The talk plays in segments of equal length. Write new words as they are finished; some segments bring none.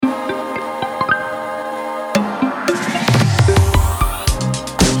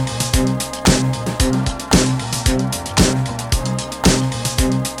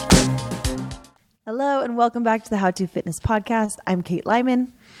welcome back to the How to Fitness podcast. I'm Kate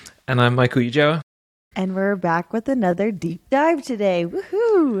Lyman. And I'm Michael Ujoa. And we're back with another deep dive today.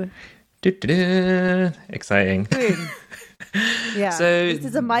 Woohoo! Exciting. Yeah, so this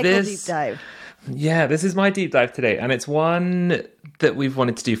is a Michael deep dive. Yeah, this is my deep dive today. And it's one that we've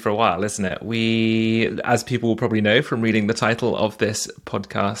wanted to do for a while, isn't it? We, as people will probably know from reading the title of this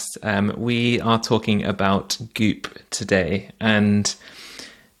podcast, we are talking about Goop today. And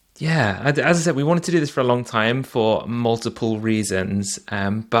yeah, as I said, we wanted to do this for a long time for multiple reasons.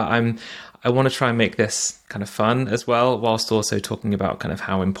 But I want to try and make this kind of fun as well, whilst also talking about kind of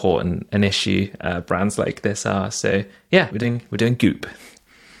how important an issue brands like this are. So yeah, we're doing Goop.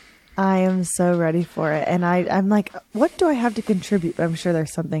 I am so ready for it. And I'm like, what do I have to contribute? I'm sure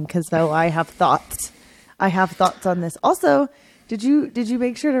there's something, because though I have thoughts. I have thoughts on this. Also, did you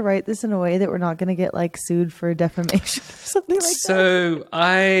make sure to write this in a way that we're not going to get like sued for defamation or something like that? So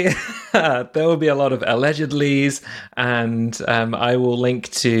there will be a lot of allegedlys, and I will link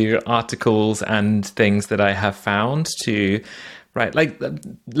to articles and things that I have found to write. Like,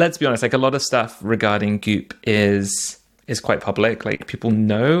 let's be honest, like a lot of stuff regarding Goop is quite public. Like, people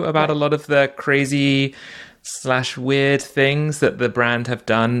know about a lot of the crazy / weird things that the brand have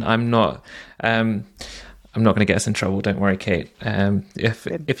done. I'm not going to get us in trouble. Don't worry, Kate.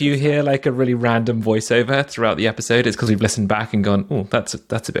 If you hear like a really random voiceover throughout the episode, it's because we've listened back and gone, oh, that's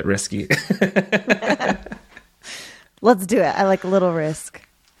a bit risky. Let's do it. I like a little risk.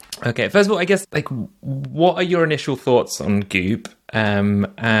 Okay. First of all, I guess, like, what are your initial thoughts on Goop?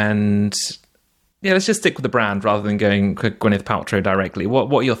 And yeah, let's just stick with the brand rather than going Gwyneth Paltrow directly. What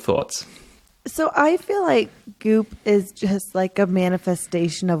are your thoughts? So I feel like Goop is just like a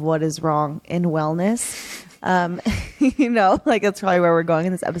manifestation of what is wrong in wellness. Like that's probably where we're going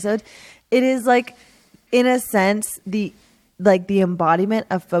in this episode. It is like, in a sense, the embodiment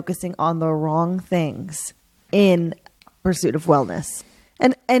of focusing on the wrong things in pursuit of wellness.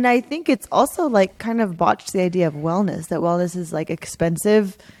 And I think it's also like kind of botched the idea of wellness, that wellness is like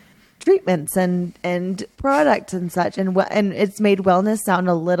expensive treatments and products and such. And it's made wellness sound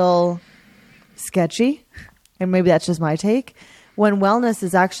a little sketchy, and maybe that's just my take, when wellness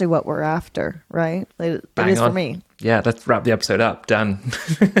is actually what we're after, right? It is for me. Yeah, let's wrap the episode up. Done.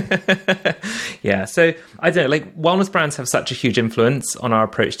 Yeah, so I don't know, like, wellness brands have such a huge influence on our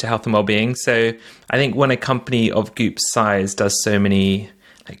approach to health and well-being. So I think when a company of Goop's size does so many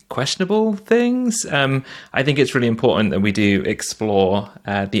like questionable things, I think it's really important that we do explore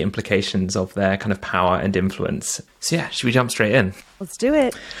the implications of their kind of power and influence. So yeah, should we jump straight in? Let's do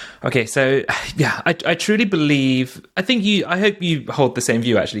it. Okay, so yeah, I truly believe, I hope you hold the same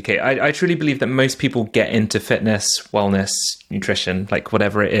view actually, Kate. I truly believe that most people get into fitness, wellness, nutrition, like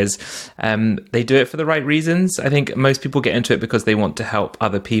whatever it is, they do it for the right reasons. I think most people get into it because they want to help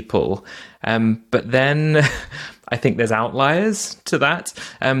other people. But then I think there's outliers to that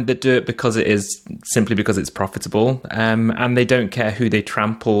do it because it is simply because it's profitable, and they don't care who they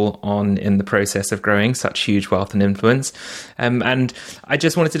trample on in the process of growing such huge wealth and influence. And I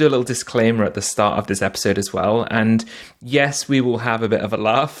just wanted to do a little disclaimer at the start of this episode as well. And yes, we will have a bit of a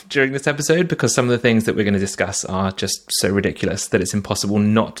laugh during this episode because some of the things that we're going to discuss are just so ridiculous that it's impossible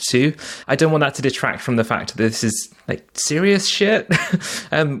not to. I don't want that to detract from the fact that this is like serious shit.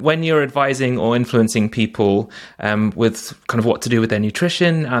 When you're advising or influencing people with kind of what to do with their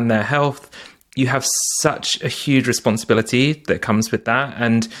nutrition and their health, you have such a huge responsibility that comes with that.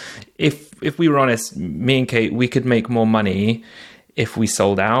 And if we were honest, me and Kate, we could make more money if we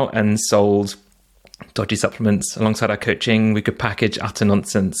sold out and sold dodgy supplements alongside our coaching. We could package utter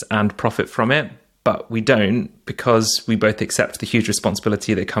nonsense and profit from it, but we don't, because we both accept the huge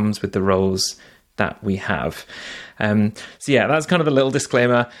responsibility that comes with the roles that we have. So yeah, that's kind of a little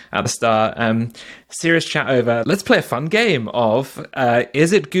disclaimer at the start. Serious chat over. Let's play a fun game of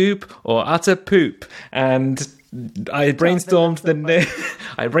is it Goop or utter poop? And I brainstormed the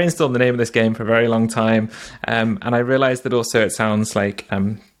name of this game for a very long time, and I realized that also it sounds like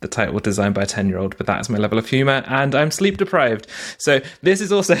the title was designed by a 10-year-old, but that's my level of humor, and I'm sleep deprived. So this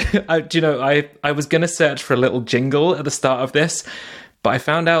is also, I was going to search for a little jingle at the start of this, but I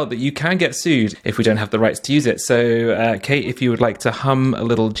found out that you can get sued if we don't have the rights to use it. So, Kate, if you would like to hum a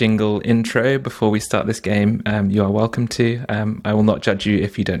little jingle intro before we start this game, you are welcome to. I will not judge you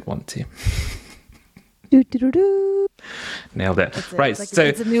if you don't want to. Nailed it. Right, so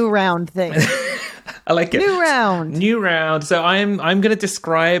it's a new round thing. I like it. New round. So I'm going to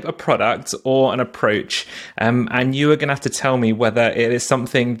describe a product or an approach, and you are going to have to tell me whether it is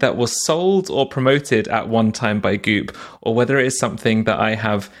something that was sold or promoted at one time by Goop, or whether it is something that I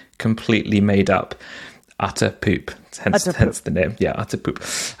have completely made up. Utter poop. Hence the name. Yeah, utter poop.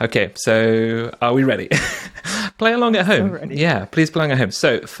 Okay, so are we ready? Play along at home. Yeah, please play along at home.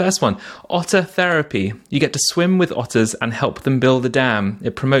 So, first one, otter therapy. You get to swim with otters and help them build a dam.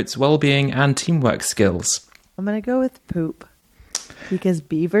 It promotes well-being and teamwork skills. I'm going to go with poop. Because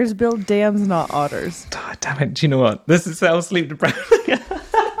beavers build dams, not otters. Oh, damn it. Do you know what? This is how sleep deprived.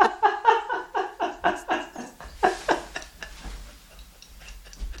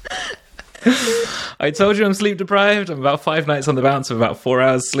 I told you I'm sleep deprived. I'm about 5 nights on the bounce with about 4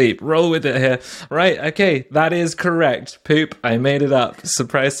 hours sleep. Roll with it here. Right, okay, that is correct. Poop, I made it up.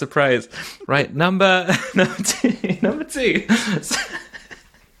 Surprise, surprise. Right, number two.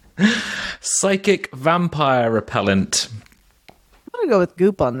 Psychic vampire repellent. I'm going to go with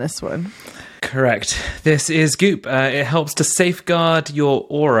Goop on this one. Correct. This is Goop. It helps to safeguard your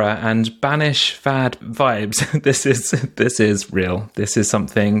aura and banish bad vibes. This is real. This is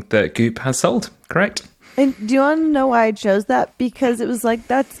something that Goop has sold. Correct. And do you want to know why I chose that? Because it was like,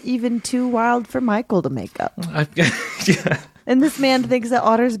 that's even too wild for Michael to make up. Yeah. And this man thinks that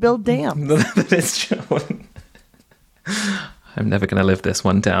otters build dams. That is true. I'm never going to live this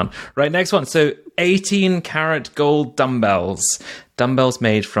one down. Right, next one. So 18 karat gold dumbbells. Dumbbells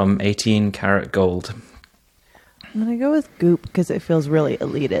made from 18 karat gold. I'm going to go with Goop because it feels really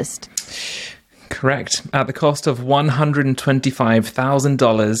elitist. Correct. At the cost of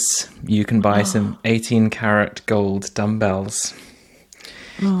 $125,000, you can buy some 18 karat gold dumbbells.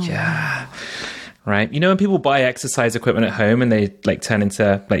 Oh. Yeah. Right. You know when people buy exercise equipment at home and they like turn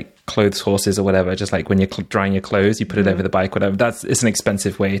into like clothes horses or whatever, just like when you're drying your clothes, you put it over the bike, whatever. It's an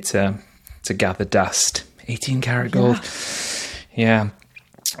expensive way to gather dust. 18 karat gold. Yeah.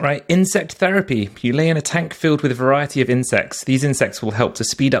 Right. Insect therapy. You lay in a tank filled with a variety of insects. These insects will help to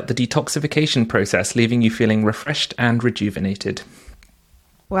speed up the detoxification process, leaving you feeling refreshed and rejuvenated.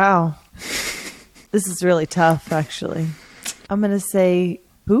 Wow. This is really tough, actually. I'm going to say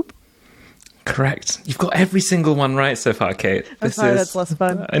poop. Correct. You've got every single one right so far, Kate. I'm sorry, that's less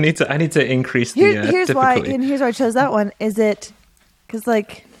fun. I need to increase the here's difficulty. Here's why I chose that one. Is it because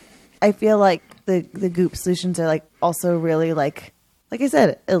like I feel like the Goop solutions are like also really like I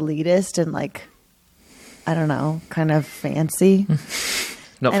said, elitist and like I don't know, kind of fancy.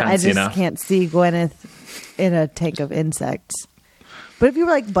 Not and fancy enough. I just can't see Gwyneth in a tank of insects. But if you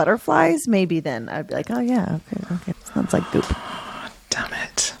were like butterflies, maybe then I'd be like, oh yeah, okay, sounds like Goop. Damn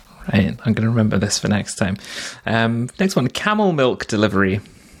it. Right, I'm going to remember this for next time. Next one, camel milk delivery.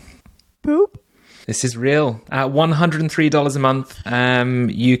 Poop. This is real. At $103 a month,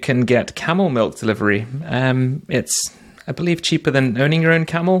 you can get camel milk delivery. It's, I believe, cheaper than owning your own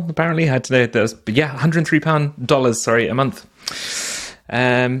camel, apparently. I had to know those. But yeah, $103 a month.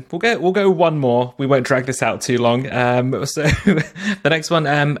 We'll go one more. We won't drag this out too long. So the next one,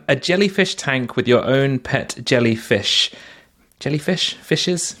 a jellyfish tank with your own pet jellyfish.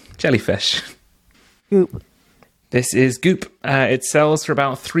 Fishes? Jellyfish. Goop. This is Goop. It sells for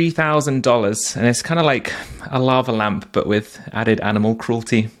about $3,000, and it's kind of like a lava lamp, but with added animal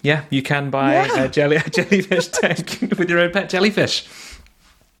cruelty. Yeah, you can buy a jellyfish tank with your own pet jellyfish.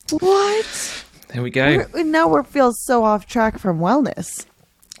 What? There we go. Now we feel so off track from wellness.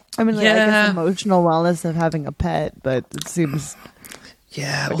 I mean, I guess emotional wellness of having a pet, but it seems...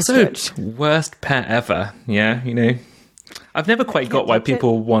 Yeah, like also worst pet ever. Yeah, you know. I've never quite got why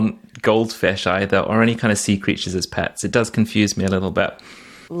people want goldfish either, or any kind of sea creatures as pets. It does confuse me a little bit.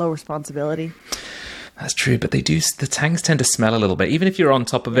 Low responsibility. That's true, but the tanks tend to smell a little bit. Even if you're on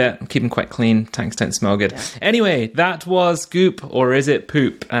top of it, keep them quite clean, tanks don't smell good. Yeah. Anyway, that was Goop, or is it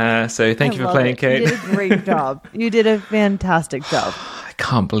poop? So thank you for playing, Kate. You did a great job. You did a fantastic job. I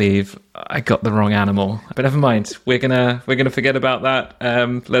can't believe I got the wrong animal, but never mind. We're gonna forget about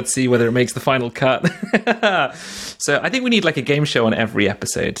that. Let's see whether it makes the final cut. So I think we need like a game show on every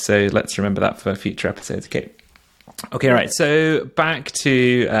episode. So let's remember that for future episodes. Okay, right. So back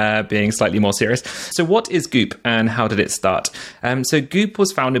to being slightly more serious. So what is Goop and how did it start? So Goop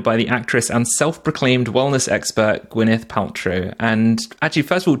was founded by the actress and self-proclaimed wellness expert Gwyneth Paltrow. And actually,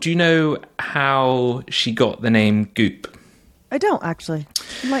 first of all, do you know how she got the name Goop? I don't, actually.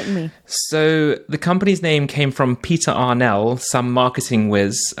 Enlighten me. So the company's name came from Peter Arnell, some marketing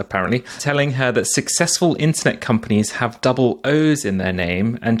whiz, apparently, telling her that successful internet companies have double O's in their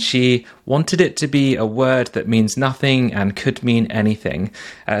name, and she wanted it to be a word that means nothing and could mean anything.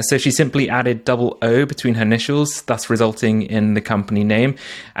 So she simply added double O between her initials, thus resulting in the company name.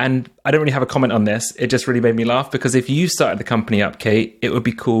 And I don't really have a comment on this. It just really made me laugh, because if you started the company up, Kate, it would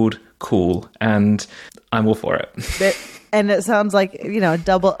be called Cool, and I'm all for it. And it sounds like,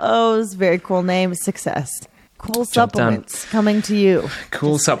 double O's, very cool name, success. Cool supplements coming to you.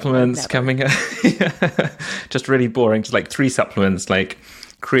 Cool supplements coming. Just really boring. Just like 3 supplements, like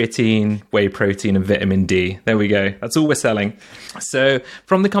creatine, whey protein, and vitamin D. There we go. That's all we're selling. So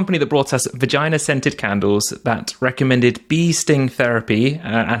from the company that brought us vagina-scented candles that recommended bee sting therapy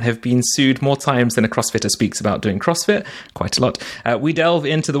and have been sued more times than a CrossFitter speaks about doing CrossFit, quite a lot, we delve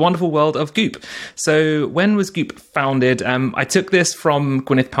into the wonderful world of Goop. So when was Goop founded? I took this from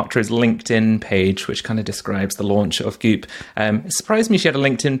Gwyneth Paltrow's LinkedIn page, which kind of describes the launch of Goop. It surprised me she had a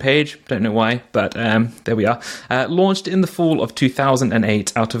LinkedIn page. Don't know why, but there we are. Launched in the fall of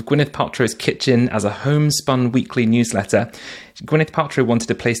 2008 out of Gwyneth Paltrow's kitchen as a homespun weekly newsletter. Gwyneth Paltrow wanted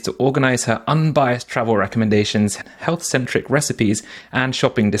a place to organise her unbiased travel recommendations, health-centric recipes, and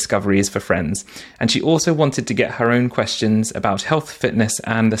shopping discoveries for friends. And she also wanted to get her own questions about health, fitness,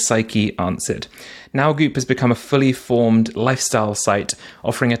 and the psyche answered. Now Goop has become a fully formed lifestyle site,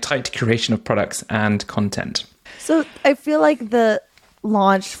 offering a tight curation of products and content. So I feel like the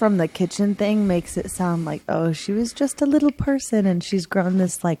launch from the kitchen thing makes it sound like, oh, she was just a little person and she's grown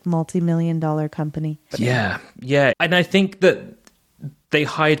this like multi-million-dollar company. Yeah. And I think that they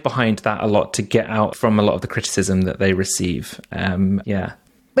hide behind that a lot to get out from a lot of the criticism that they receive.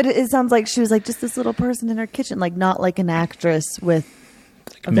 But it sounds like she was like just this little person in her kitchen, like not like an actress with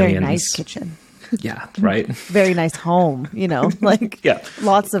like a very nice kitchen. Yeah, right. Very nice home, like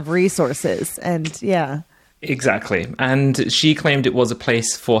lots of resources and Exactly. And she claimed it was a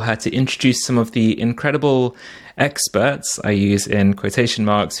place for her to introduce some of the incredible experts, I use in quotation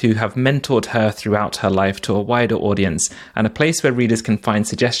marks, who have mentored her throughout her life to a wider audience, and a place where readers can find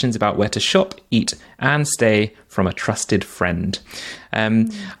suggestions about where to shop, eat, and stay from a trusted friend.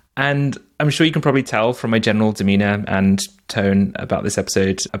 And I'm sure you can probably tell from my general demeanor and tone about this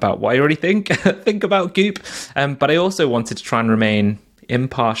episode about what I already think about Goop. But I also wanted to try and remain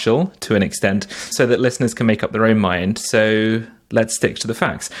impartial to an extent so that listeners can make up their own mind. So let's stick to the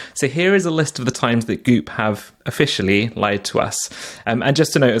facts. So here is a list of the times that Goop have officially lied to us. And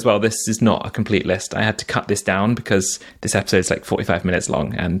just to note as well, this is not a complete list. I had to cut this down because this episode is like 45 minutes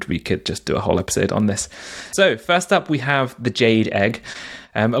long and we could just do a whole episode on this. So first up, we have the jade egg.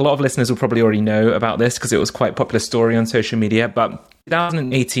 A lot of listeners will probably already know about this because it was quite a popular story on social media, but in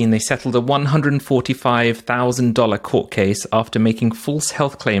 2018, they settled a $145,000 court case after making false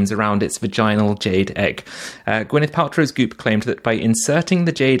health claims around its vaginal jade egg. Gwyneth Paltrow's Goop claimed that by inserting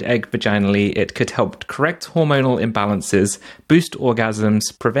the jade egg vaginally, it could help correct hormonal imbalances, boost orgasms,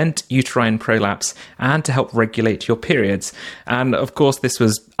 prevent uterine prolapse, and to help regulate your periods. And of course, this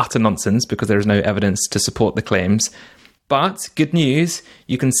was utter nonsense because there is no evidence to support the claims. But good news,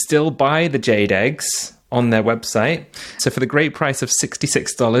 you can still buy the jade eggs on their website. So for the great price of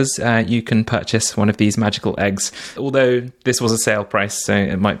 $66, you can purchase one of these magical eggs. Although this was a sale price, so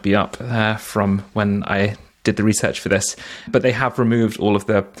it might be up from when I did the research for this. But they have removed all of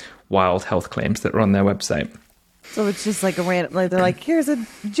the wild health claims that were on their website. So it's just like a random, like they're like, here's a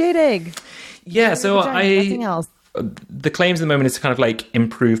jade egg. Yeah, so nothing else. The claims at the moment is to kind of like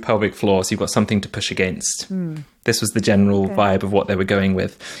improve pelvic floor, so you've got something to push against. This was the general vibe of what they were going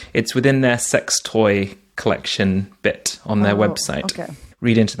with. It's within their sex toy collection bit on their website. Okay.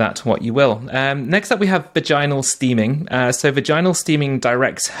 Read into that what you will. Next up, we have vaginal steaming. So vaginal steaming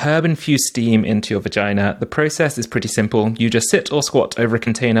directs herb-infused steam into your vagina. The process is pretty simple. You just sit or squat over a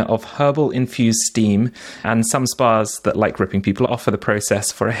container of herbal-infused steam, and some spas that like ripping people offer the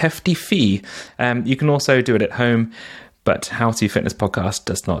process for a hefty fee. You can also do it at home, but How To Fitness Podcast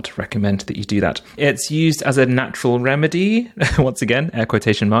does not recommend that you do that. It's used as a natural remedy, once again, air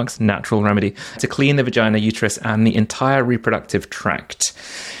quotation marks, natural remedy, to clean the vagina, uterus, and the entire reproductive tract.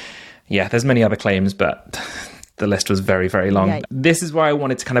 Yeah, there's many other claims, but the list was very, very long. Yeah. This is where I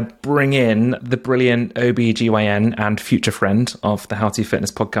wanted to kind of bring in the brilliant OBGYN and future friend of the How To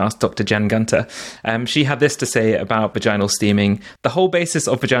Fitness Podcast, Dr. Jen Gunter. She had this to say about vaginal steaming. The whole basis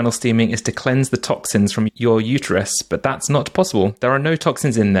of vaginal steaming is to cleanse the toxins from your uterus, but that's not possible. There are no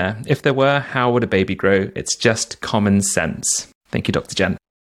toxins in there. If there were, how would a baby grow? It's just common sense. Thank you, Dr. Jen.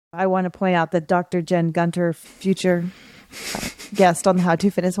 I want to point out that Dr. Jen Gunter, future guest on the How To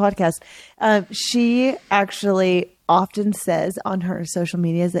Fitness Podcast, she actually often says on her social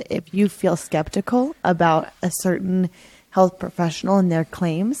medias that if you feel skeptical about a certain health professional and their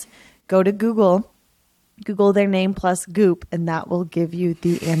claims, go to Google their name plus Goop, and that will give you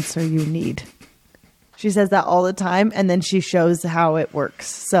the answer you need. She says that all the time, and then she shows how it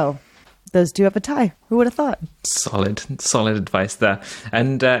works. So those two have a tie. Who would have thought? Solid advice there.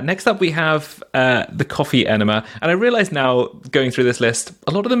 And next up, we have the coffee enema. And I realize now, going through this list,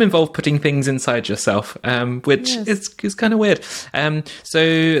 a lot of them involve putting things inside yourself, which is kind of weird.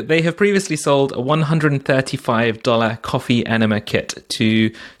 So they have previously sold a $135 coffee enema kit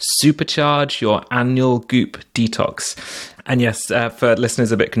to supercharge your annual Goop detox. And yes, for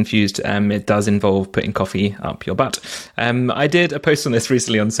listeners a bit confused, it does involve putting coffee up your butt. I did a post on this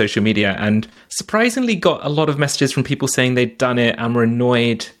recently on social media and surprisingly got a lot of messages from people saying they'd done it and were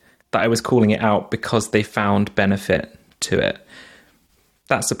annoyed that I was calling it out because they found benefit to it.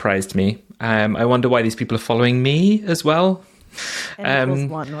 That surprised me. I wonder why these people are following me as well.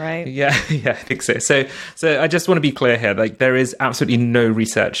 One, right? Yeah, I think so. So I just want to be clear here. Like, there is absolutely no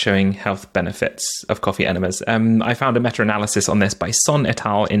research showing health benefits of coffee enemas. I found a meta-analysis on this by Son et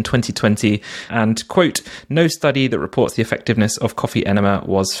al. In 2020, and quote, "No study that reports the effectiveness of coffee enema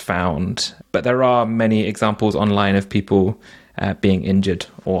was found." But there are many examples online of people being injured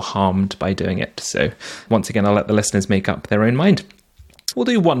or harmed by doing it. So once again, I'll let the listeners make up their own mind. We'll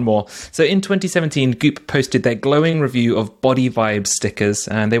do one more. So in 2017, Goop posted their glowing review of Body Vibes stickers,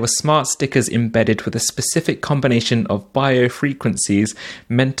 and they were smart stickers embedded with a specific combination of biofrequencies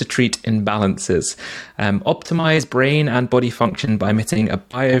meant to treat imbalances. Optimize brain and body function by emitting a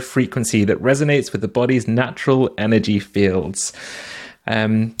biofrequency that resonates with the body's natural energy fields.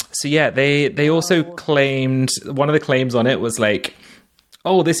 So yeah, they also claimed, one of the claims on it was like,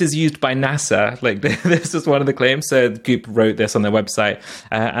 oh, this is used by NASA. Like, this is one of the claims. So Goop wrote this on their website.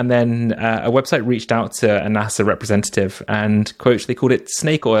 And then a website reached out to a NASA representative and, quote, they called it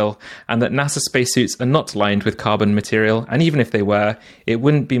snake oil, and that NASA spacesuits are not lined with carbon material. And even if they were, it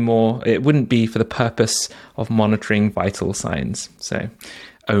wouldn't be for the purpose of monitoring vital signs. So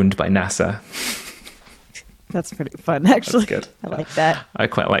owned by NASA. That's pretty fun, actually. That's good. I like that. I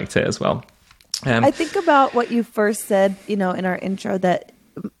quite liked it as well. I think about what you first said, in our intro, that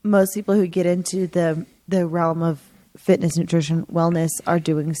most people who get into the realm of fitness, nutrition, wellness are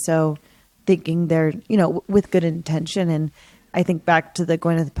doing so thinking they're, with good intention. And I think back to the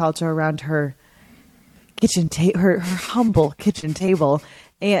Gwyneth Paltrow around her kitchen her humble kitchen table.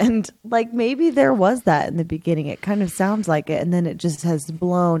 And like, maybe there was that in the beginning. It kind of sounds like it. And then it just has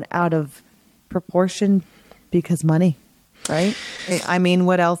blown out of proportion because money, right? I mean,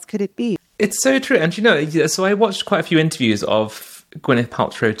 what else could it be? It's so true. And, so I watched quite a few interviews of Gwyneth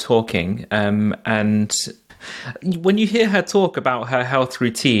Paltrow talking. And when you hear her talk about her health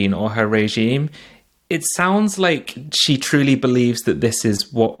routine or her regime, it sounds like she truly believes that this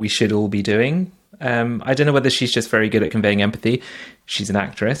is what we should all be doing. I don't know whether she's just very good at conveying empathy. She's an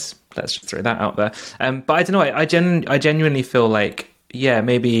actress. Let's just throw that out there. But I don't know. I genuinely feel like, yeah,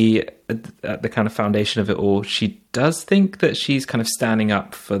 maybe at the kind of foundation of it all, she does think that she's kind of standing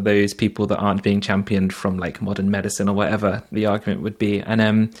up for those people that aren't being championed from like modern medicine or whatever the argument would be.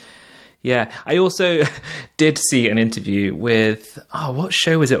 And yeah, I also did see an interview with, what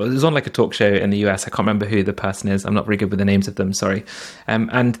show was it? It was on like a talk show in the US. I can't remember who the person is. I'm not very good with the names of them, sorry.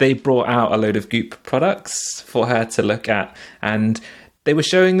 And they brought out a load of Goop products for her to look at, and they were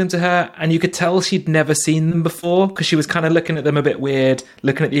showing them to her, and you could tell she'd never seen them before because she was kind of looking at them a bit weird,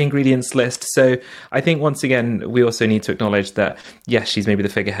 looking at the ingredients list. So I think, once again, we also need to acknowledge that, yes, she's maybe the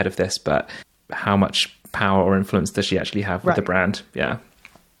figurehead of this, but how much power or influence does she actually have with the brand? Yeah.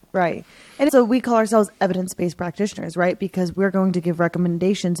 Right. And so we call ourselves evidence-based practitioners, right? Because we're going to give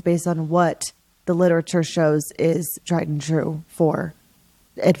recommendations based on what the literature shows is tried and true for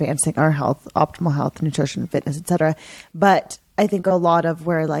advancing our health, optimal health, nutrition, fitness, etc. But I think a lot of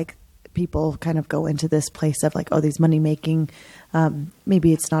where like people kind of go into this place of like, oh, these money making,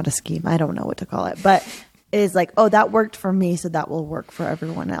 maybe it's not a scheme. I don't know what to call it, but it is like, oh, that worked for me, so that will work for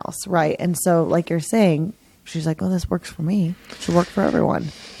everyone else. Right. And so like you're saying, she's like, oh, this works for me. It should work for everyone.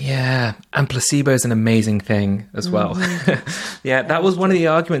 Yeah. And placebo is an amazing thing as well. Yeah, that was one of the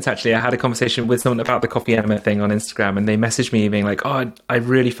arguments, actually. I had a conversation with someone about the coffee enema thing on Instagram, and they messaged me being like, oh, I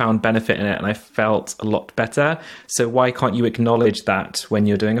really found benefit in it and I felt a lot better. So why can't you acknowledge that when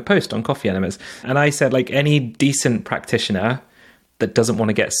you're doing a post on coffee enemas? And I said, like, any decent practitioner that doesn't want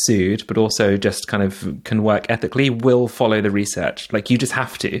to get sued, but also just kind of can work ethically, will follow the research. Like, you just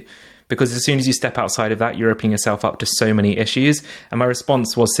have to. Because as soon as you step outside of that, you're opening yourself up to so many issues. And my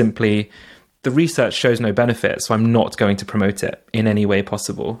response was simply, the research shows no benefit, so I'm not going to promote it in any way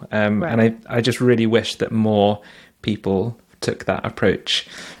possible. And I just really wish that more people took that approach.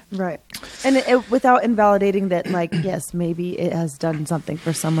 Right. And without invalidating that, like, yes, maybe it has done something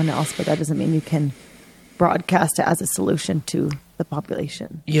for someone else, but that doesn't mean you can broadcast it as a solution to the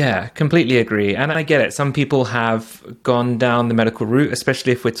population. Yeah, completely agree. And I get it. Some people have gone down the medical route,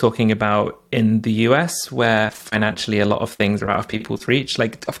 especially if we're talking about in the US, where financially a lot of things are out of people's reach.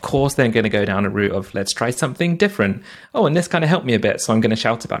 Like, of course, they're going to go down a route of let's try something different. Oh, and this kind of helped me a bit, so I'm going to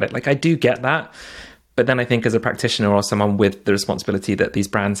shout about it. Like, I do get that. But then I think as a practitioner or someone with the responsibility that these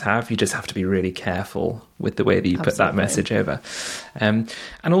brands have, you just have to be really careful with the way that you put that message over. And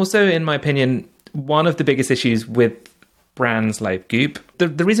also, in my opinion, one of the biggest issues with brands like Goop,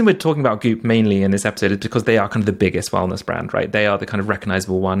 the reason we're talking about Goop mainly in this episode is because they are kind of the biggest wellness brand, right? They are the kind of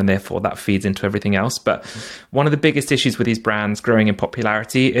recognizable one, and therefore that feeds into everything else. But one of the biggest issues with these brands growing in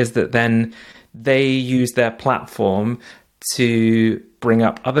popularity is that then they use their platform to bring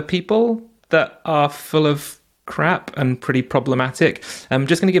up other people that are full of crap and pretty problematic. I'm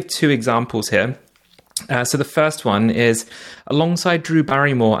just going to give 2 examples here. So the first one is alongside Drew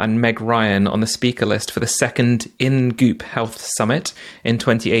Barrymore and Meg Ryan on the speaker list for the second In Goop Health Summit in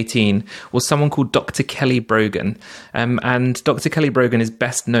 2018 was someone called Dr. Kelly Brogan. And Dr. Kelly Brogan is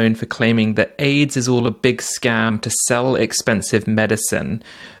best known for claiming that AIDS is all a big scam to sell expensive medicine,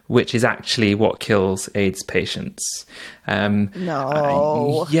 which is actually what kills AIDS patients.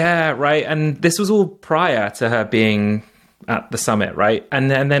 No. Yeah, right. And this was all prior to her being at the summit, right?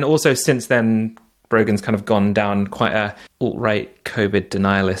 And then also since then, Brogan's kind of gone down quite a alt-right COVID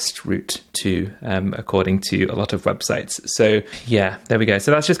denialist route too, according to a lot of websites. So yeah, there we go. So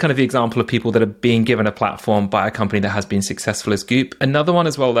that's just kind of the example of people that are being given a platform by a company that has been successful as Goop. Another one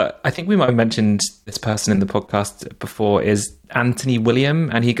as well that I think we might have mentioned this person in the podcast before is Anthony William,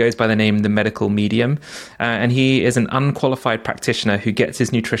 and he goes by the name The Medical Medium. And he is an unqualified practitioner who gets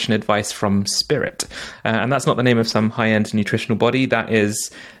his nutrition advice from Spirit. And that's not the name of some high-end nutritional body. That is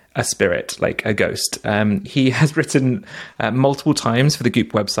a spirit, like a ghost. He has written multiple times for the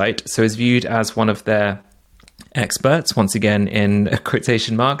Goop website, so is viewed as one of their experts, once again in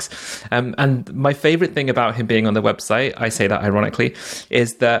quotation marks. And my favorite thing about him being on the website, I say that ironically,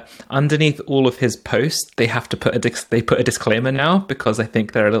 is that underneath all of his posts, they have to put a disclaimer now, because I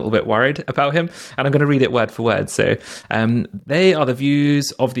think they're a little bit worried about him. And I'm going to read it word for word. So they are the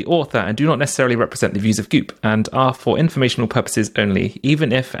views of the author and do not necessarily represent the views of Goop and are for informational purposes only.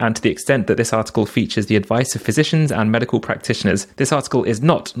 Even if and to the extent that this article features the advice of physicians and medical practitioners, this article is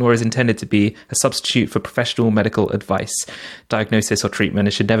not, nor is intended to be, a substitute for professional medical advice, diagnosis, or treatment.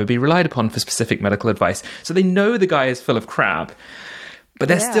 It should never be relied upon for specific medical advice. So they know the guy is full of crap, but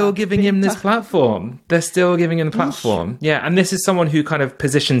they're still giving him this platform. They're still giving him the platform. Yeah. And this is someone who kind of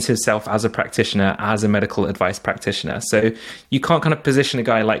positions himself as a practitioner, as a medical advice practitioner. So you can't kind of position a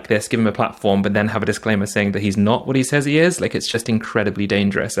guy like this, give him a platform, but then have a disclaimer saying that he's not what he says he is. Like, it's just incredibly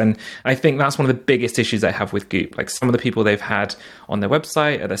dangerous. And I think that's one of the biggest issues I have with Goop. Like, some of the people they've had on their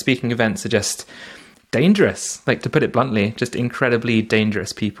website at their speaking events are just dangerous, like, to put it bluntly, just incredibly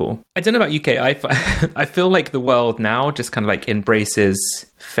dangerous people. I don't know about UK. I feel like the world now just kind of like embraces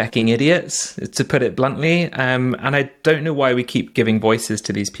fecking idiots, to put it bluntly. And I don't know why we keep giving voices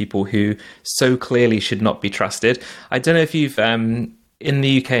to these people who so clearly should not be trusted. I don't know if you've, in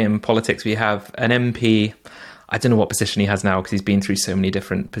the UK in politics, we have an MP. I don't know what position he has now because he's been through so many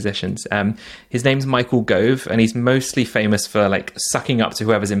different positions. His name's Michael Gove, and he's mostly famous for like sucking up to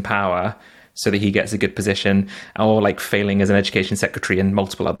whoever's in power so that he gets a good position, or like failing as an education secretary and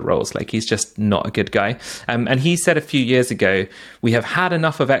multiple other roles. Like, he's just not a good guy. And he said a few years ago, we have had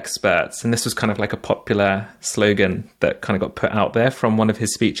enough of experts. And this was kind of like a popular slogan that kind of got put out there from one of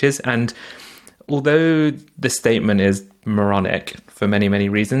his speeches. And although the statement is moronic for many, many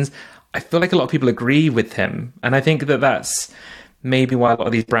reasons, I feel like a lot of people agree with him. And I think that that's maybe why a lot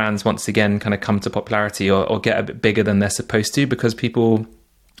of these brands once again kind of come to popularity or get a bit bigger than they're supposed to, because people,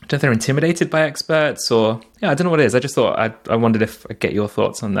 I don't know if they're intimidated by experts, or I don't know what it is. I just thought I wondered if I'd get your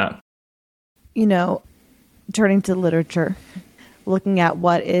thoughts on that. You know, turning to literature, looking at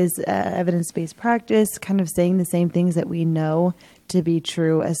what is evidence-based practice, kind of saying the same things that we know to be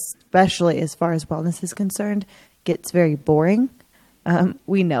true, especially as far as wellness is concerned, gets very boring.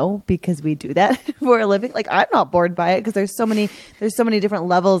 We know because we do that for a living. Like, I'm not bored by it because there's so many different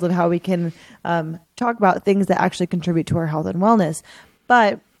levels of how we can talk about things that actually contribute to our health and wellness.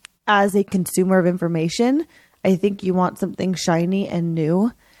 But as a consumer of information, I think you want something shiny and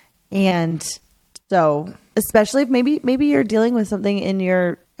new. And so, especially if maybe you're dealing with something in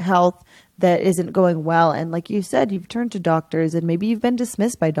your health that isn't going well. And like you said, you've turned to doctors, and maybe you've been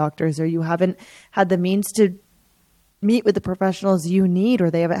dismissed by doctors, or you haven't had the means to meet with the professionals you need, or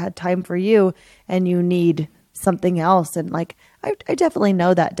they haven't had time for you and you need something else. And like, I definitely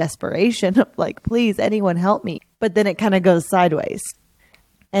know that desperation of like, please, anyone help me. But then it kind of goes sideways.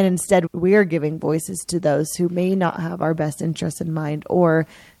 And instead, we're giving voices to those who may not have our best interests in mind or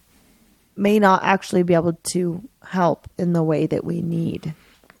may not actually be able to help in the way that we need.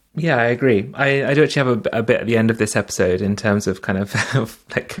 Yeah, I agree. I do actually have a bit at the end of this episode in terms of kind of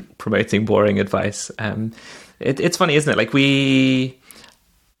like promoting boring advice. It's funny, isn't it? Like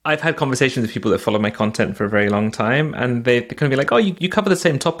I've had conversations with people that follow my content for a very long time, and they kind of be like, oh, you cover the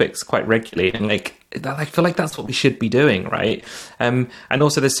same topics quite regularly. And like, I feel like that's what we should be doing, right? And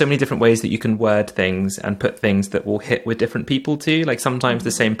also there's so many different ways that you can word things and put things that will hit with different people too. Like sometimes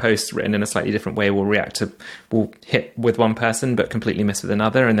the same post written in a slightly different way will hit with one person, but completely miss with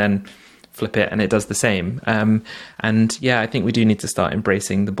another. And then flip it and it does the same. And yeah, I think we do need to start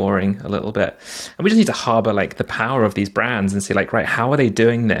embracing the boring a little bit. And we just need to harbor like the power of these brands and say like, right, how are they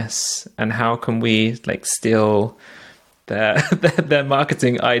doing this? And how can we like steal their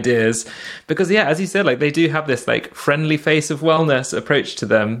marketing ideas? Because yeah, as you said, like they do have this like friendly face of wellness approach to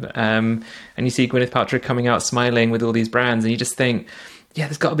them. And you see Gwyneth Paltrow coming out smiling with all these brands and you just think, yeah,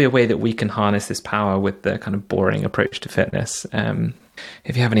 there's got to be a way that we can harness this power with the kind of boring approach to fitness.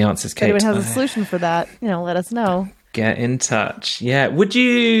 If you have any answers, Kate, if anyone has a solution for that, let us know. Get in touch. Yeah.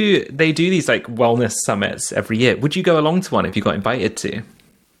 They do these like wellness summits every year. Would you go along to one if you got invited to?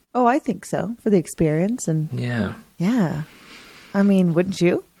 Oh, I think so, for the experience. And yeah. I mean, wouldn't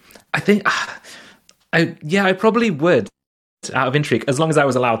you? I think, I probably would, out of intrigue, as long as I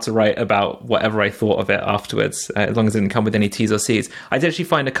was allowed to write about whatever I thought of it afterwards, as long as it didn't come with any T's or C's. I did actually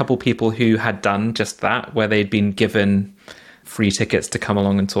find a couple people who had done just that, where they'd been given free tickets to come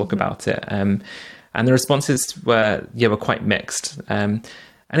along and talk about it. And the responses were quite mixed. And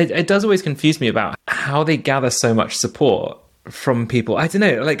it does always confuse me about how they gather so much support from people. I don't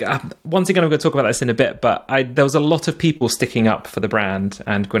know, like, once again, I'm going to talk about this in a bit, but there was a lot of people sticking up for the brand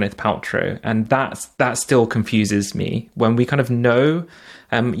and Gwyneth Paltrow. And that still confuses me when we kind of know.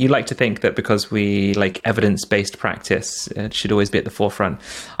 You like to think that because we like evidence-based practice, it should always be at the forefront.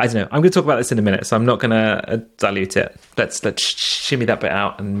 I don't know. I'm going to talk about this in a minute, so I'm not going to dilute it. Let's shimmy that bit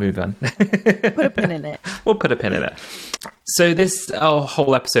out and move on. Put a pin in it. We'll put a pin in it. So this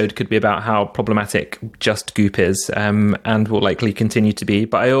whole episode could be about how problematic just Goop is, and will likely continue to be.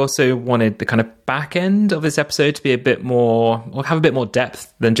 But I also wanted the kind of back end of this episode to be a bit more, or have a bit more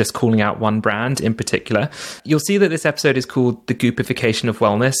depth than just calling out one brand in particular. You'll see that this episode is called The Goopification of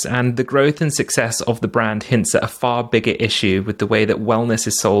Wellness, and the growth and success of the brand hints at a far bigger issue with the way that wellness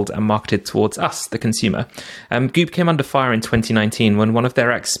is sold and marketed towards us, the consumer. Goop came under fire in 2019 when one of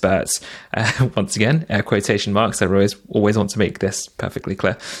their experts, once again, air quotation marks, I always want to make this perfectly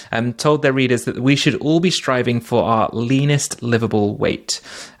clear, told their readers that we should all be striving for our leanest livable weight.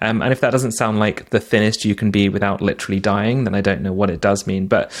 And if that doesn't sound like the thinnest you can be without literally dying, then I don't know what it does mean.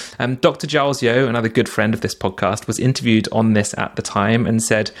 But Dr. Giles Yeo, another good friend of this podcast, was interviewed on this at the time and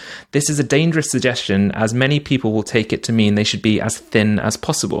said, "This is a dangerous suggestion, as many people will take it to mean they should be as thin as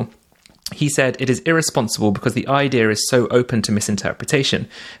possible." He said, "It is irresponsible because the idea is so open to misinterpretation,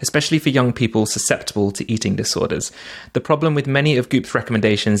 especially for young people susceptible to eating disorders. The problem with many of Goop's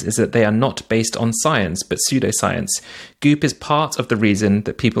recommendations is that they are not based on science, but pseudoscience. Goop is part of the reason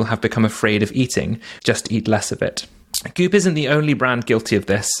that people have become afraid of eating. Just eat less of it." Goop isn't the only brand guilty of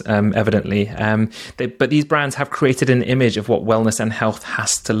this, evidently, but these brands have created an image of what wellness and health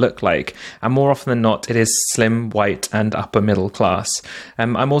has to look like, and more often than not, it is slim, white, and upper middle class.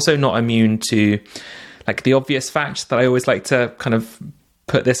 I'm also not immune to like the obvious fact that I always like to kind of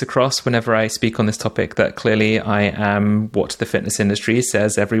put this across whenever I speak on this topic, that clearly I am what the fitness industry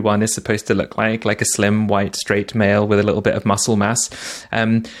says everyone is supposed to look like a slim, white, straight male with a little bit of muscle mass.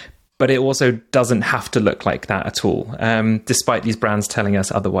 But it also doesn't have to look like that at all, despite these brands telling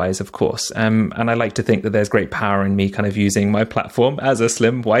us otherwise, of course. And I like to think that there's great power in me kind of using my platform as a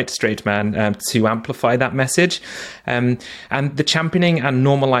slim, white, straight man to amplify that message. And the championing and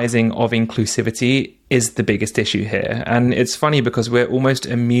normalizing of inclusivity is the biggest issue here. And it's funny because we're almost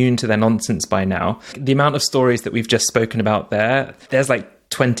immune to their nonsense by now. The amount of stories that we've just spoken about there's like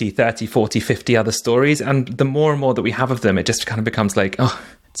 20, 30, 40, 50 other stories. And the more and more that we have of them, it just kind of becomes like, oh,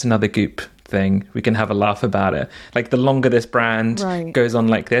 it's another Goop thing. We can have a laugh about it. Like the longer this brand goes on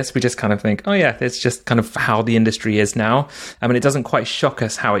like this, we just kind of think, oh yeah, it's just kind of how the industry is now. I mean, it doesn't quite shock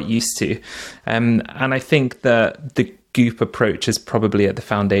us how it used to. And I think that the Goop approach is probably at the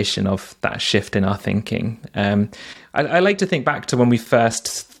foundation of that shift in our thinking. I like to think back to when we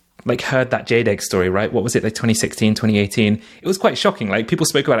first heard that Jade Egg story, right? What was it, like 2016, 2018? It was quite shocking. Like people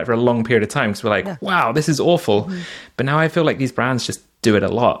spoke about it for a long period of time because we're like, wow, this is awful. Mm-hmm. But now I feel like these brands just do it a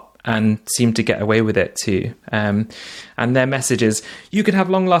lot. and seem to get away with it too. And their message is, you can have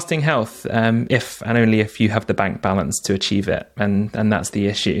long-lasting health if and only if you have the bank balance to achieve it. And that's the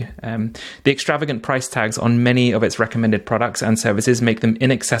issue. The extravagant price tags on many of its recommended products and services make them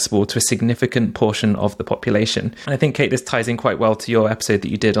inaccessible to a significant portion of the population. And I think, Kate, this ties in quite well to your episode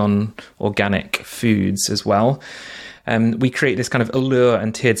that you did on organic foods as well. We create this kind of allure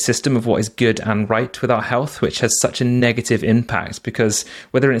and tiered system of what is good and right with our health, which has such a negative impact, because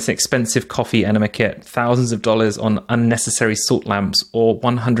whether it's an expensive coffee enema kit, thousands of dollars on unnecessary salt lamps, or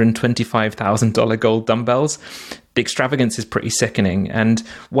 $125,000 gold dumbbells, the extravagance is pretty sickening, and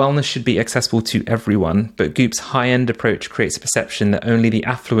wellness should be accessible to everyone. But Goop's high-end approach creates a perception that only the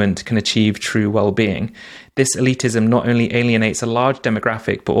affluent can achieve true well-being. This elitism not only alienates a large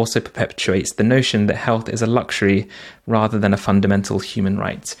demographic, but also perpetuates the notion that health is a luxury rather than a fundamental human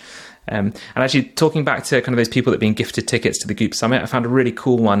right. And actually, talking back to kind of those people that have been gifted tickets to the Goop Summit, I found a really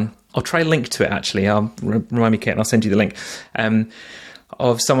cool one. I'll try link to it, actually. I'll remind me, Kate, and I'll send you the link.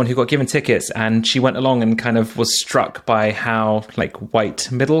 Of someone who got given tickets, and she went along and kind of was struck by how like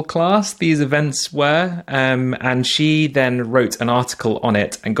white middle class these events were. And she then wrote an article on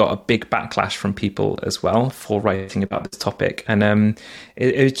it and got a big backlash from people as well for writing about this topic. And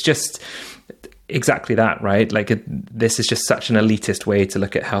it's just exactly that, right? Like this is just such an elitist way to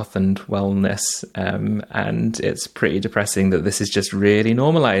look at health and wellness, and it's pretty depressing that this is just really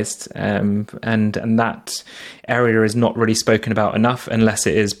normalized, and that area is not really spoken about enough unless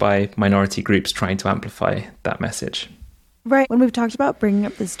it is by minority groups trying to amplify that message. Right. When we've talked about bringing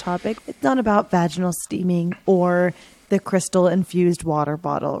up this topic, it's not about vaginal steaming or the crystal infused water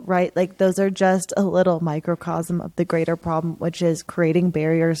bottle, right? Like those are just a little microcosm of the greater problem, which is creating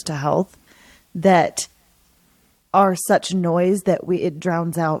barriers to health that are such noise that it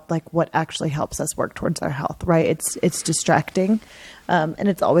drowns out like what actually helps us work towards our health, right? It's distracting, and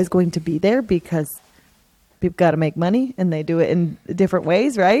it's always going to be there because people got to make money and they do it in different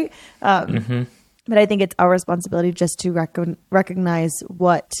ways, right? But I think it's our responsibility just to recognize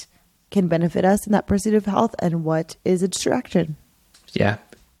what can benefit us in that pursuit of health and what is a distraction. Yeah.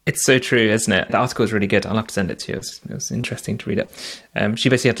 It's so true, isn't it? The article is really good. I'll have to send it to you. It was interesting to read it. She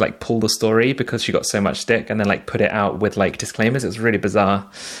basically had to like pull the story because she got so much stick, and then like put it out with like disclaimers. It was really bizarre.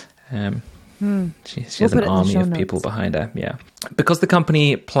 She has an army of people behind her. Yeah. Because the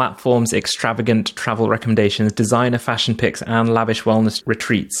company platforms extravagant travel recommendations, designer fashion picks, and lavish wellness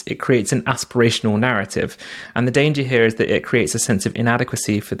retreats, it creates an aspirational narrative. And the danger here is that it creates a sense of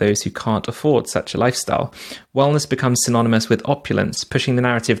inadequacy for those who can't afford such a lifestyle. Wellness becomes synonymous with opulence, pushing the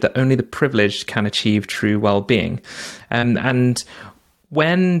narrative that only the privileged can achieve true well-being. And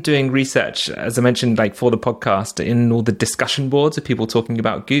when doing research, as I mentioned, like for the podcast, in all the discussion boards of people talking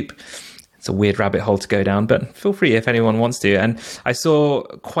about Goop, it's a weird rabbit hole to go down, but feel free if anyone wants to. And I saw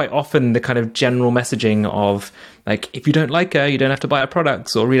quite often the kind of general messaging of like, if you don't like her, you don't have to buy her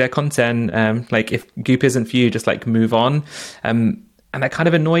products or read her content. Like if Goop isn't for you, just like move on. And that kind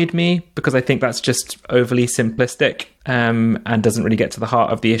of annoyed me because I think that's just overly simplistic, and doesn't really get to the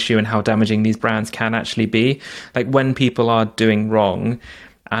heart of the issue and how damaging these brands can actually be. Like when people are doing wrong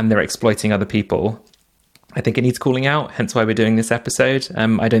and they're exploiting other people, I think it needs calling out, hence why we're doing this episode.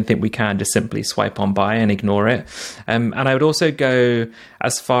 I don't think we can just simply swipe on by and ignore it. And I would also go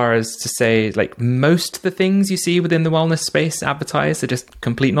as far as to say, like, most of the things you see within the wellness space advertised are just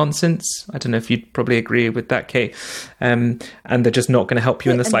complete nonsense. I don't know if you'd probably agree with that, Kate. And they're just not going to help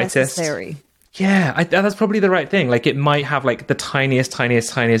you in the slightest. Yeah, that's probably the right thing. Like, it might have, like, the tiniest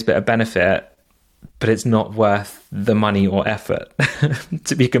bit of benefit, but it's not worth the money or effort,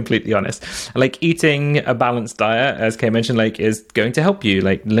 to be completely honest. Like eating a balanced diet, as Kay mentioned, like is going to help you.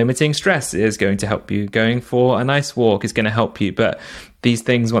 Like limiting stress is going to help you. Going for a nice walk is going to help you. But these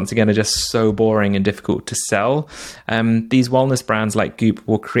things, once again, are just so boring and difficult to sell. These wellness brands like Goop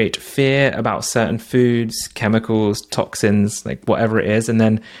will create fear about certain foods, chemicals, toxins, like whatever it is, and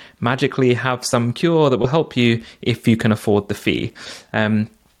then magically have some cure that will help you if you can afford the fee.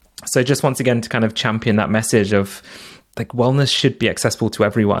 So just once again, to kind of champion that message of like wellness should be accessible to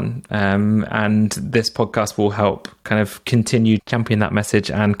everyone. And this podcast will help kind of continue champion that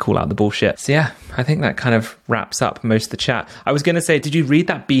message and call out the bullshit. So yeah, I think that kind of wraps up most of the chat. I was going to say, did you read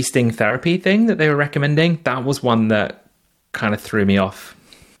that bee sting therapy thing that they were recommending? That was one that kind of threw me off.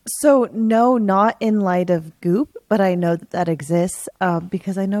 So no, not in light of Goop, but I know that exists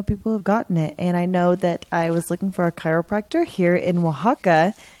because I know people have gotten it. And I know that I was looking for a chiropractor here in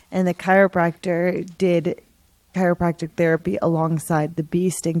Oaxaca, and the chiropractor did chiropractic therapy alongside the bee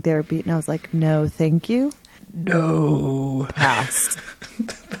sting therapy. And I was like, no, thank you. No. Passed.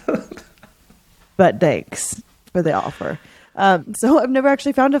 But thanks for the offer. So I've never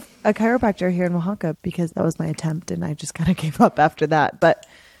actually found a chiropractor here in Oaxaca because that was my attempt and I just kind of gave up after that. But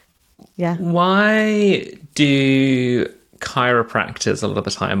yeah. Why do chiropractors a lot of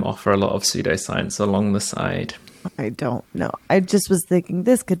the time offer a lot of pseudoscience along the side? I don't know. I just was thinking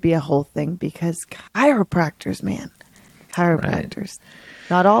this could be a whole thing because chiropractors, man, chiropractors. Right.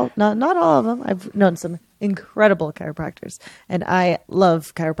 Not all of them. I've known some incredible chiropractors, and I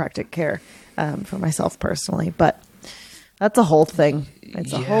love chiropractic care for myself personally. But that's a whole thing.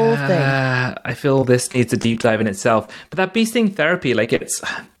 It's a whole thing. I feel this needs a deep dive in itself. But that bee sting therapy, like it's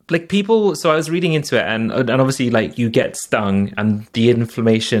like people. So I was reading into it, and obviously, like you get stung, and the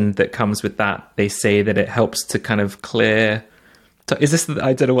inflammation that comes with that. They say that it helps to kind of clear. Is this?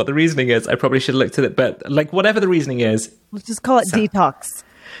 I don't know what the reasoning is. I probably should have looked at it, but like whatever the reasoning is, let's just call it detox.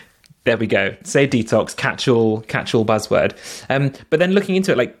 There we go. Say detox, catch-all buzzword. But then looking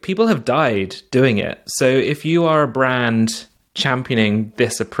into it, like people have died doing it. So if you are a brand championing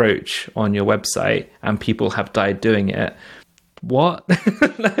this approach on your website and people have died doing it, what?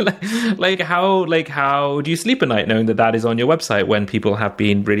 how do you sleep at night knowing that is on your website when people have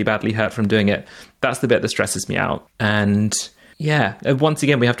been really badly hurt from doing it? That's the bit that stresses me out. And yeah, once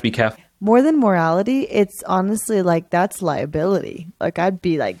again, we have to be careful. More than morality, it's honestly like that's liability. Like I'd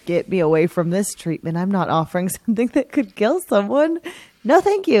be like, get me away from this treatment. I'm not offering something that could kill someone. No,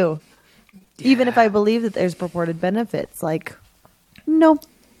 thank you. Yeah. Even if I believe that there's purported benefits, like, no.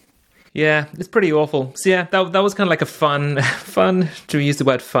 Yeah, it's pretty awful. So yeah, that was kind of like a fun, to use the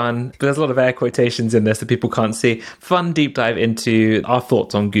word fun, but there's a lot of air quotations in this that people can't see. Fun deep dive into our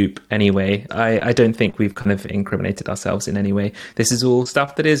thoughts on Goop anyway. I don't think we've kind of incriminated ourselves in any way. This is all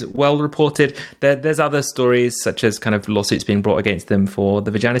stuff that is well reported. There's other stories such as kind of lawsuits being brought against them for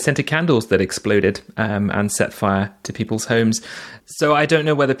the vagina-scented candles that exploded and set fire to people's homes. So I don't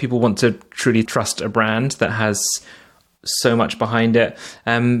know whether people want to truly trust a brand that has so much behind it.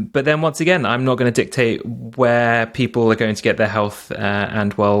 But then once again, I'm not going to dictate where people are going to get their health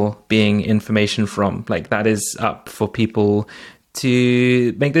and well-being information from. Like that is up for people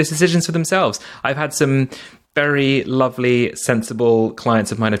to make those decisions for themselves. I've had some very lovely, sensible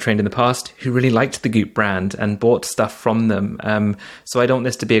clients of mine I've trained in the past who really liked the Goop brand and bought stuff from them. So I don't want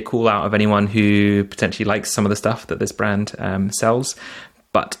this to be a call out of anyone who potentially likes some of the stuff that this brand sells.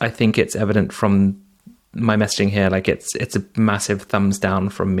 But I think it's evident from my messaging here, like it's a massive thumbs down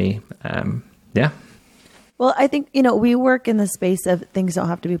from me. Yeah. Well, I think, we work in the space of things don't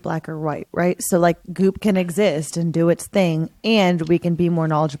have to be black or white, right? So like Goop can exist and do its thing, and we can be more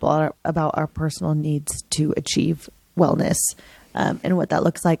knowledgeable about our personal needs to achieve wellness and what that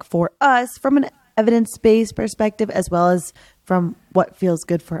looks like for us from an evidence-based perspective, as well as from what feels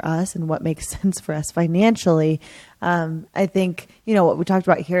good for us and what makes sense for us financially. I think, what we talked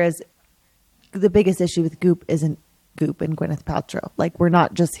about here is the biggest issue with Goop isn't Goop and Gwyneth Paltrow. Like, we're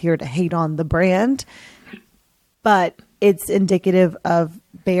not just here to hate on the brand, but it's indicative of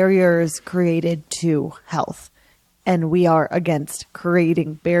barriers created to health. And we are against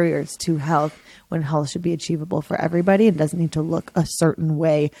creating barriers to health when health should be achievable for everybody and doesn't need to look a certain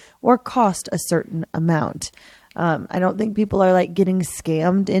way or cost a certain amount. I don't think people are like getting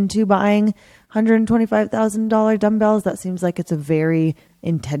scammed into buying $125,000 dumbbells. That seems like it's a very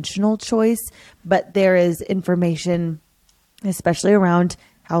intentional choice, but there is information, especially around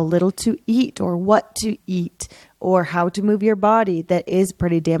how little to eat or what to eat or how to move your body, that is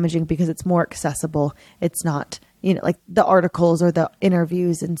pretty damaging because it's more accessible. It's not, like the articles or the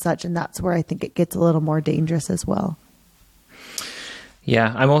interviews and such. And that's where I think it gets a little more dangerous as well.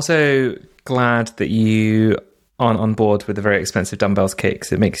 Yeah. I'm also glad that you on board with the very expensive dumbbells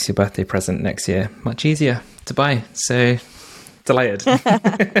cakes. It makes your birthday present next year much easier to buy. So delighted.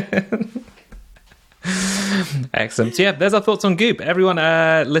 Excellent. So yeah, there's our thoughts on Goop. Everyone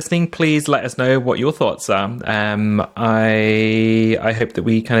listening, please let us know what your thoughts are. I hope that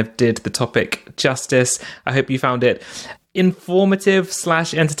we kind of did the topic justice. I hope you found it informative /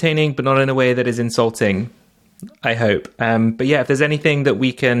 entertaining, but not in a way that is insulting. I hope. But yeah, if there's anything that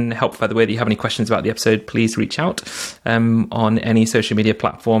we can help by the way that you have any questions about the episode, please reach out on any social media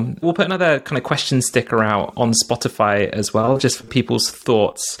platform. We'll put another kind of question sticker out on Spotify as well, just for people's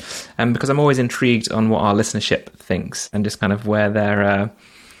thoughts. Because I'm always intrigued on what our listenership thinks and just kind of where their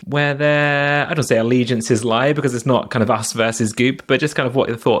I don't say allegiances lie, because it's not kind of us versus Goop, but just kind of what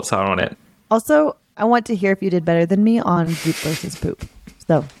your thoughts are on it. Also, I want to hear if you did better than me on Goop versus poop.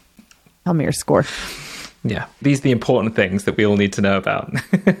 So tell me your score. Yeah, these are the important things that we all need to know about.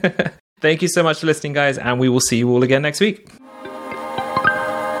 Thank you so much for listening, guys, and we will see you all again next week.